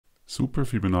Super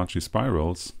Fibonacci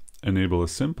spirals enable a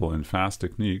simple and fast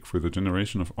technique for the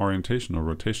generation of orientation or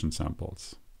rotation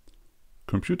samples.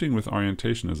 Computing with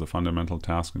orientation is a fundamental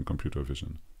task in computer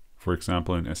vision, for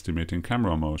example in estimating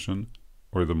camera motion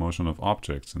or the motion of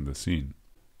objects in the scene.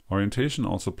 Orientation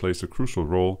also plays a crucial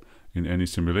role in any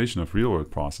simulation of real-world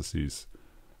processes,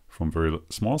 from very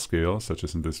small scale, such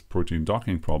as in this protein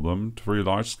docking problem, to very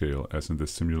large scale, as in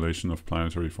this simulation of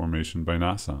planetary formation by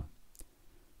NASA.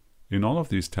 In all of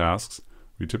these tasks,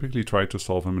 we typically try to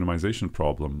solve a minimization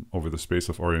problem over the space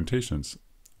of orientations,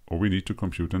 or we need to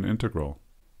compute an integral.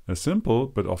 A simple,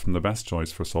 but often the best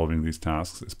choice for solving these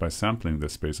tasks is by sampling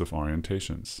this space of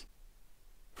orientations.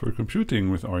 For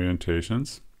computing with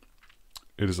orientations,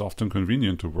 it is often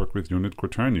convenient to work with unit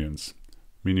quaternions,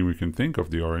 meaning we can think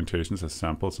of the orientations as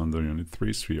samples on the unit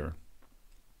 3 sphere.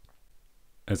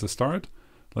 As a start,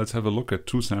 let's have a look at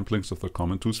two samplings of the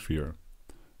common 2 sphere.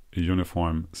 A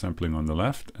uniform sampling on the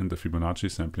left and the Fibonacci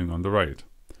sampling on the right.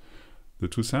 The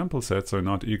two sample sets are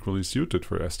not equally suited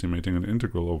for estimating an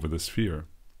integral over the sphere.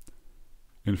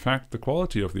 In fact, the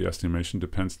quality of the estimation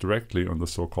depends directly on the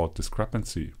so-called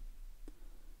discrepancy.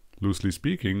 Loosely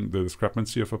speaking, the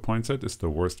discrepancy of a point set is the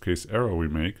worst-case error we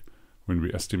make when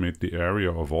we estimate the area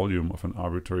or volume of an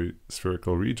arbitrary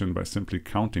spherical region by simply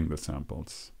counting the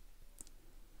samples.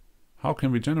 How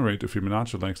can we generate a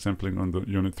Fibonacci-like sampling on the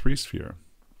unit 3 sphere?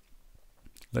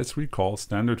 Let's recall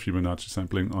standard Fibonacci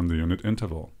sampling on the unit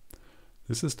interval.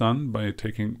 This is done by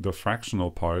taking the fractional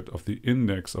part of the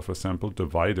index of a sample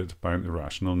divided by an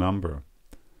irrational number.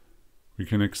 We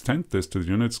can extend this to the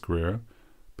unit square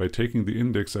by taking the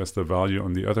index as the value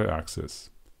on the other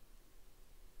axis.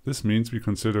 This means we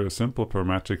consider a simple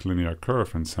parametric linear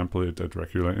curve and sample it at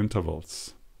regular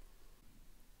intervals.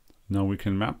 Now we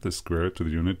can map this square to the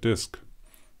unit disk.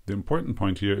 The important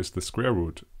point here is the square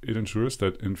root. It ensures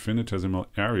that infinitesimal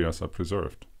areas are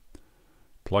preserved.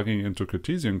 Plugging into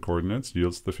Cartesian coordinates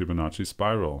yields the Fibonacci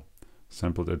spiral.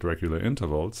 Sampled at regular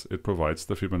intervals, it provides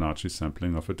the Fibonacci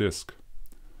sampling of a disk.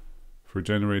 For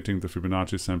generating the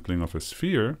Fibonacci sampling of a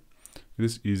sphere, it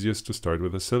is easiest to start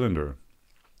with a cylinder.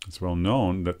 It's well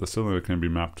known that the cylinder can be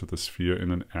mapped to the sphere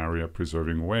in an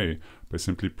area-preserving way by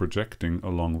simply projecting a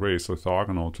long rays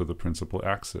orthogonal to the principal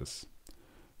axis.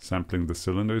 Sampling the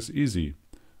cylinder is easy,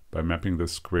 by mapping the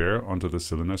square onto the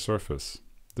cylinder surface.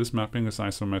 This mapping is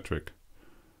isometric,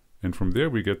 and from there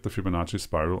we get the Fibonacci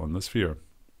spiral on the sphere.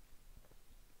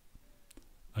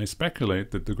 I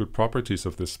speculate that the good properties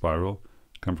of this spiral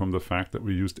come from the fact that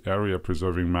we used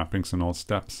area-preserving mappings in all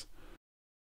steps.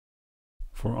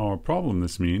 For our problem,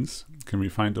 this means, can we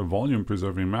find a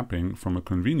volume-preserving mapping from a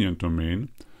convenient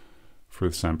domain for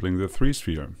sampling the 3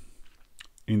 sphere?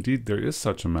 Indeed, there is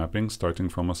such a mapping starting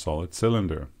from a solid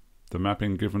cylinder. The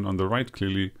mapping given on the right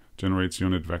clearly generates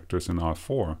unit vectors in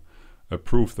R4. A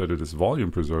proof that it is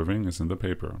volume preserving is in the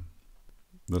paper.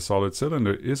 The solid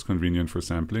cylinder is convenient for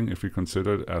sampling if we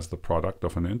consider it as the product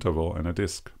of an interval and a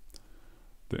disk.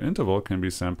 The interval can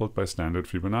be sampled by standard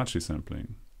Fibonacci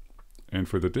sampling. And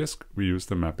for the disk, we use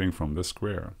the mapping from the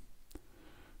square.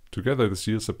 Together, this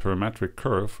yields a parametric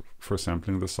curve for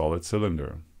sampling the solid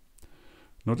cylinder.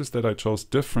 Notice that I chose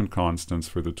different constants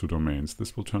for the two domains.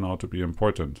 This will turn out to be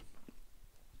important.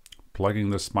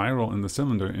 Plugging the spiral in the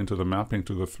cylinder into the mapping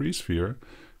to the 3 sphere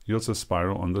yields a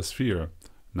spiral on the sphere,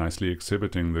 nicely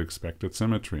exhibiting the expected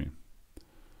symmetry.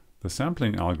 The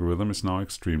sampling algorithm is now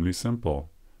extremely simple.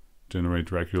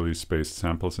 Generate regularly spaced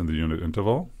samples in the unit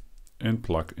interval and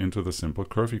plug into the simple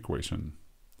curve equation.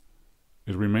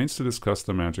 It remains to discuss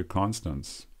the magic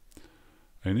constants.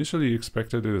 I initially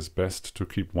expected it is best to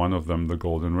keep one of them the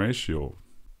golden ratio.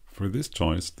 For this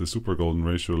choice, the super golden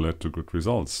ratio led to good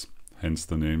results, hence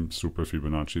the name Super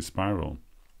Fibonacci spiral.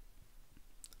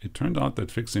 It turned out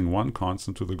that fixing one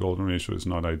constant to the golden ratio is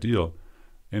not ideal,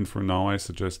 and for now I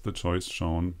suggest the choice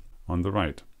shown on the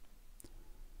right.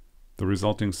 The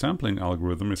resulting sampling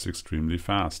algorithm is extremely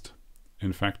fast.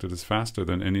 In fact, it is faster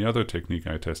than any other technique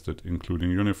I tested,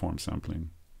 including uniform sampling.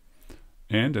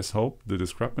 And as hoped, the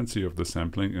discrepancy of the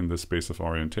sampling in the space of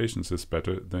orientations is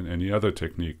better than any other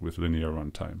technique with linear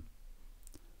runtime.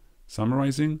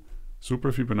 Summarizing,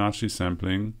 Super Fibonacci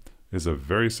sampling is a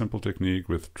very simple technique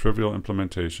with trivial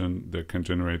implementation that can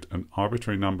generate an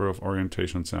arbitrary number of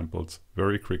orientation samples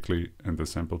very quickly, and the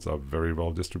samples are very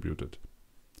well distributed.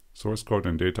 Source code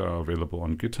and data are available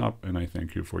on GitHub, and I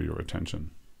thank you for your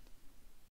attention.